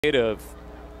Of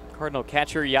Cardinal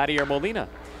catcher Yadier Molina.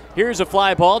 Here's a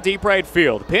fly ball deep right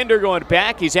field. Pinder going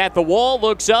back. He's at the wall,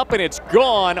 looks up, and it's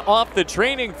gone off the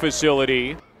training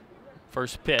facility.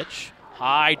 First pitch,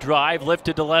 high drive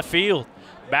lifted to left field.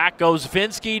 Back goes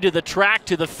Vinsky to the track,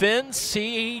 to the fence.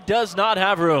 He does not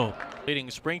have room.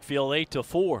 Leading Springfield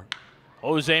 8-4.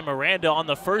 Jose Miranda on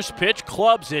the first pitch,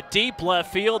 clubs it deep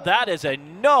left field. That is a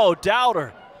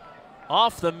no-doubter.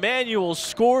 Off the manual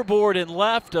scoreboard and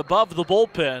left above the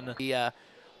bullpen.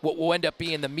 What will end up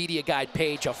being the media guide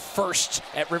page of first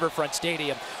at Riverfront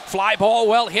Stadium. Fly ball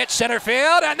well hit center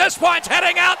field, and this one's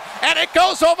heading out, and it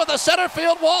goes over the center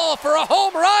field wall for a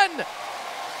home run.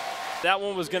 That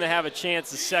one was going to have a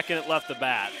chance the second it left the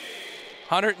bat.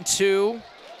 102,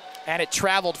 and it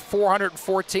traveled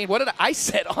 414. What did I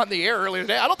said on the air earlier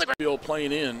today? I don't think we're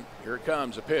playing in. Here it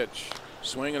comes, a pitch.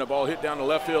 Swinging a ball hit down the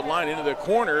left field line into the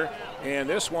corner, and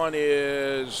this one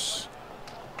is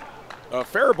a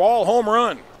fair ball home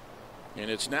run. And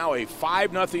it's now a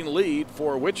 5-0 lead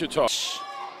for Wichita.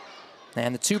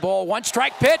 And the 2-ball,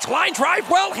 1-strike pitch, line drive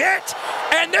well hit,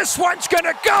 and this one's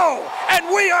gonna go, and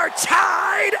we are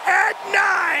tied at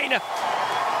 9.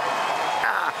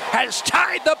 Has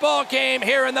tied the ball game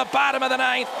here in the bottom of the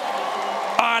 9th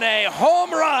on a home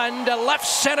run to left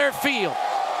center field.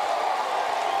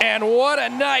 And what a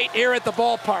night here at the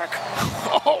ballpark.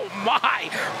 Oh my,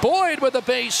 Boyd with a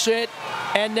base hit,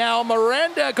 and now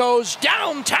Miranda goes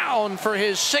downtown for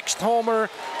his 6th homer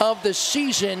of the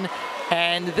season,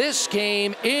 and this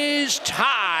game is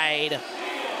tied.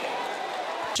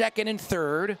 Second and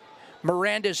third,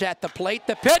 Miranda's at the plate,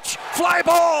 the pitch, fly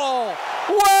ball,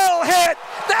 well hit,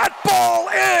 that ball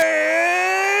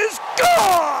is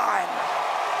gone!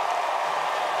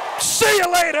 See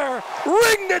you later.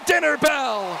 Ring the dinner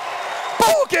bell.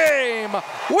 Ball game.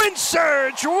 Win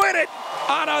Surge win it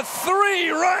on a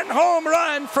 3-run home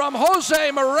run from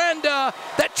Jose Miranda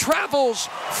that travels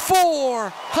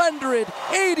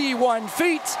 481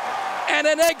 feet and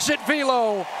an exit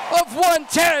velo of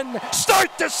 110.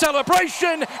 Start the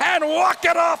celebration and walk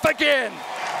it off again.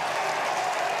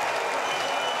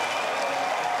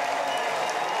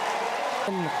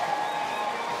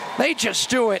 They just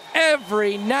do it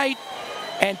every night,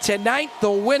 and tonight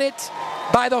they'll win it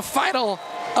by the final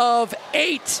of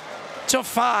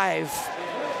 8-5.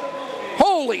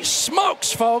 Holy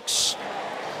smokes, folks.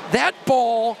 That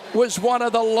ball was one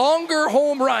of the longer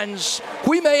home runs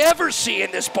we may ever see in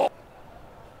this ball.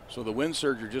 So the Wind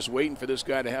Surge are just waiting for this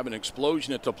guy to have an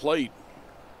explosion at the plate.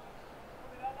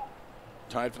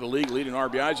 Tied for the league lead in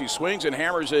RBIs. He swings and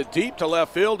hammers it deep to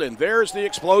left field, and there's the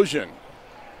explosion.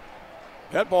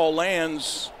 That ball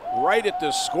lands right at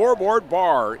the scoreboard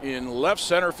bar in left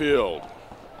center field.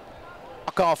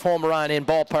 Walk-off home run in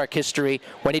ballpark history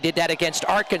when he did that against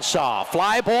Arkansas.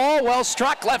 Fly ball, well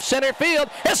struck, left center field.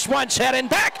 This one's heading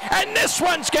back, and this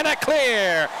one's gonna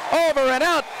clear. Over and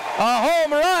out, a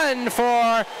home run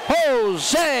for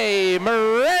Jose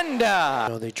Miranda.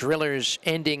 So the Drillers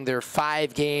ending their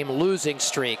 5-game losing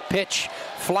streak. Pitch,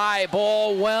 fly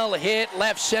ball, well hit,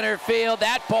 left center field.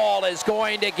 That ball is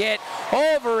going to get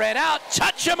over and out.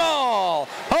 Touch 'em all.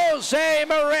 Jose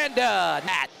Miranda.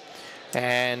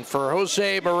 And for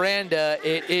Jose Miranda,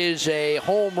 it is a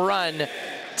home run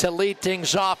to lead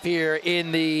things off here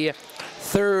in the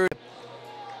 3rd.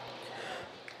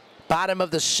 Bottom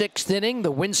of the 6th inning,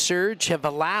 the Wind Surge have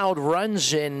allowed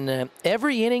runs in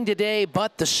every inning today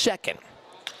but the 2nd.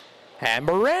 And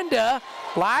Miranda,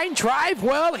 line drive,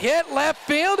 well hit left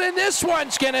field, and this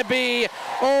one's going to be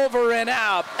over and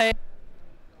out.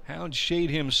 Hounds shade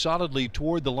him solidly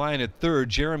toward the line at third.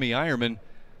 Jeremy Eierman.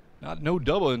 Not a no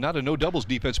doubles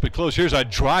defense, but close. Here's a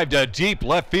drive to deep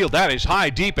left field. That is high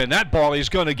deep, and that ball is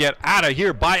going to get out of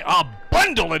here by a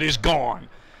bundle. It is gone.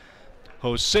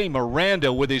 Jose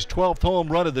Miranda with his 12th home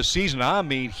run of the season. I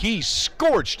mean, he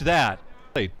scorched that.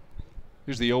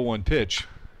 Here's the 0-1 pitch.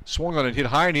 Swung on and hit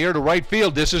high in the air to right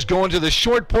field. This is going to the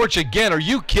short porch again. Are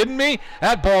you kidding me?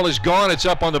 That ball is gone. It's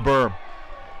up on the berm.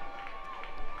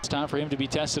 It's time for him to be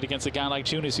tested against a guy like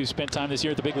Tunis who spent time this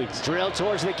year at the big leagues. Drill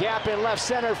towards the gap in left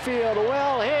center field.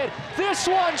 Well hit. This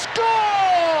one's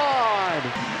gone!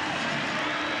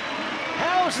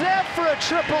 How's that for a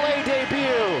AAA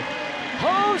debut?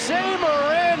 Jose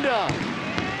Miranda.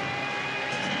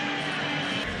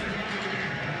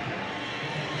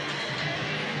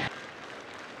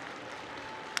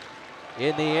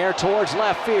 In the air towards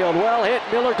left field. Well hit.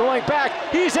 Miller going back.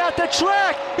 He's at the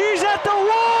track. He's at the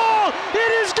wall.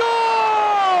 It is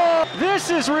gone! This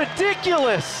is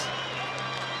ridiculous.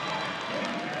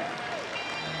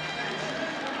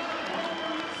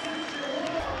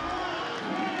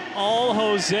 All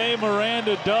Jose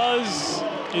Miranda does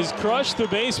is crush the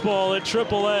baseball at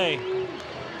AAA.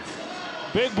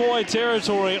 Big boy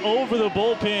territory over the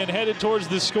bullpen, headed towards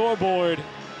the scoreboard.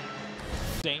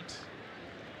 Saint,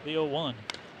 the 0-1.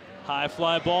 High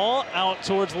fly ball out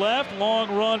towards left.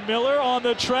 Long run Miller on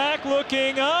the track,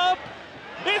 looking up.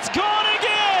 It's gone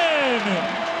again!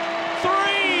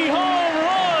 3 home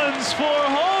runs for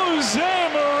Jose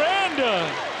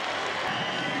Miranda.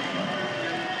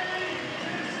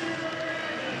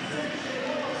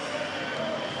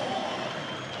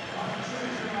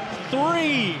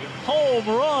 Three home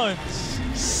runs,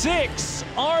 6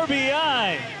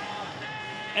 RBI,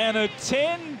 and a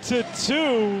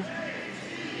 10-2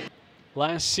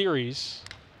 last series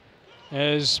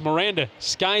as Miranda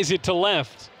skies it to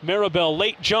left. Maribel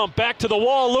late jump back to the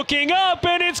wall, looking up,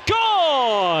 and it's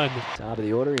gone. Top of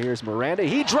the order, here's Miranda.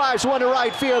 He drives one to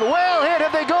right field. Well hit.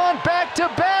 Have they gone back to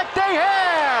back? They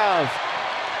have.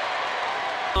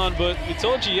 But we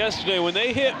told you yesterday, when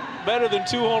they hit better than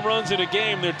 2 home runs in a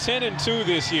game, they're 10-2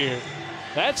 this year.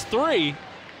 That's 3,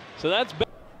 so that's better.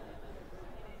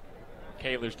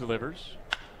 Kahlers delivers.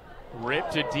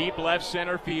 Ripped to deep left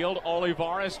center field.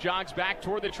 Olivares jogs back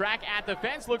toward the track at the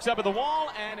fence, looks up at the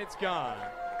wall, and it's gone.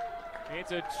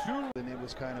 It's a 2. And it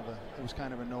was kind of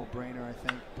a no-brainer, I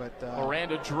think. But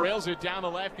Miranda drills it down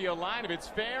the left field line. If it's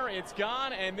fair, it's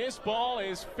gone, and this ball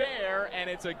is fair, and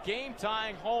it's a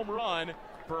game-tying home run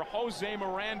for Jose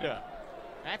Miranda.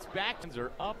 That's back.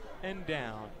 Are up and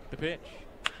down. The pitch.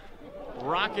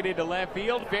 Rocketed to left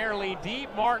field, fairly deep.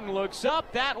 Martin looks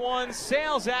up. That one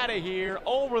sails out of here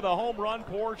over the home run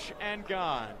porch and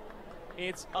gone.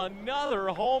 It's another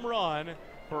home run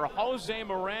for Jose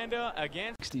Miranda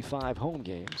against 65 home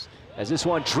games. As this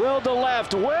one drilled to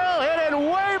left, well hit and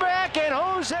way back, and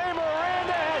Jose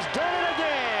Miranda has done it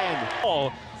again.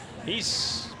 Oh, he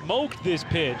smoked this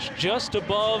pitch just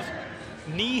above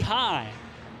knee high,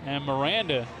 and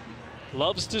Miranda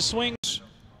loves to swing.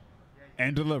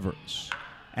 And delivers.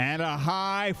 And a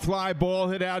high fly ball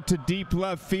hit out to deep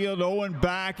left field. Owen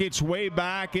back. It's way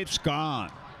back. It's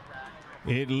gone.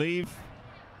 It leaves.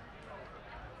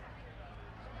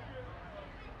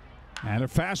 And a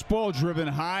fastball driven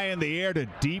high in the air to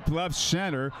deep left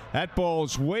center. That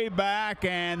ball's way back,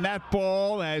 and that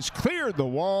ball has cleared the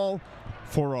wall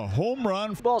for a home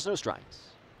run. Balls, no strikes.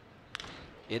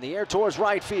 In the air towards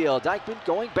right field. Dykman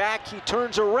going back. He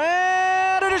turns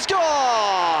around, and it's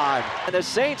gone! And the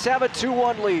Saints have a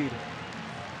 2-1 lead.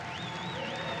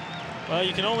 Well,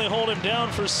 you can only hold him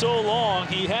down for so long.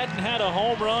 He hadn't had a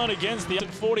home run against the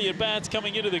 40 at-bats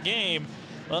coming into the game.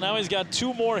 Well, now he's got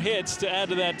 2 more hits to add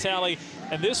to that tally,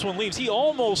 and this one leaves. He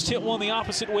almost hit one the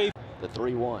opposite way. The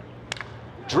 3-1.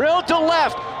 Drilled to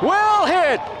left. Well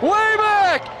hit. Way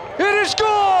back. It is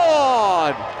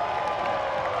gone!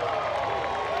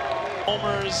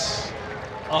 Homers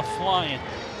a flying.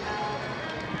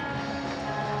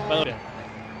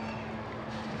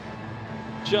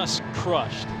 Just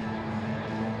crushed.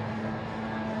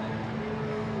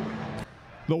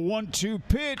 The 1-2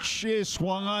 pitch is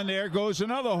swung on. There goes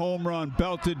another home run,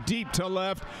 belted deep to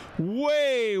left,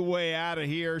 way out of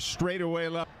here, straight away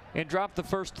left. And dropped the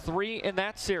first 3 in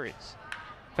that series.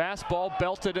 Fastball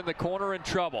belted in the corner, in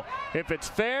trouble. If it's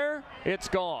fair, it's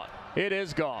gone. It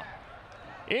is gone.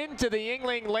 Into the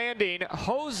Yingling landing,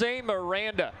 Jose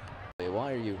Miranda.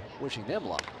 Why are you wishing them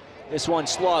luck? This one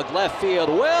slugged left field,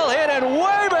 well hit and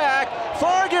way back.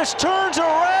 Vargas turns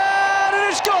around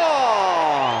and it's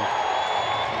gone.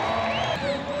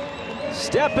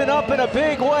 Stepping up in a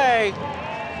big way.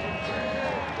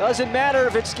 Doesn't matter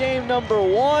if it's game number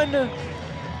 1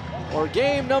 or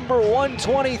game number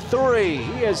 123.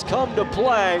 He has come to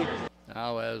play.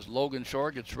 Now as Logan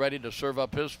Shore gets ready to serve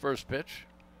up his first pitch.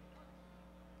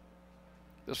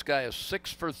 This guy is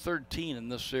 6 for 13 in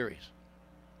this series.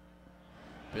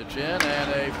 Pitch in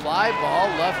and a fly ball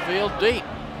left field deep.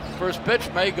 First pitch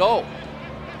may go.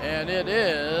 And it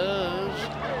is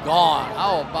gone.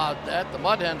 How about that? The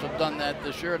Mud Hens have done that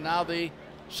this year. Now the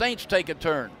Saints take a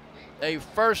turn. A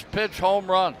first pitch home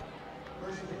run.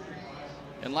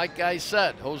 And like I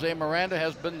said, Jose Miranda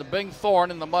has been the big thorn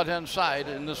in the Mud Hen side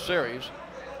in this series.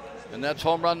 And that's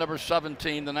home run number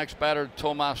 17. The next batter,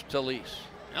 Tomas Telis.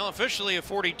 Now officially a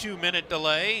 42-minute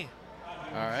delay.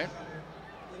 All right.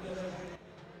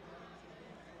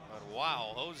 But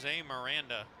wow, Jose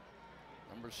Miranda.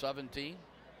 Number 17.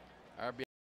 RB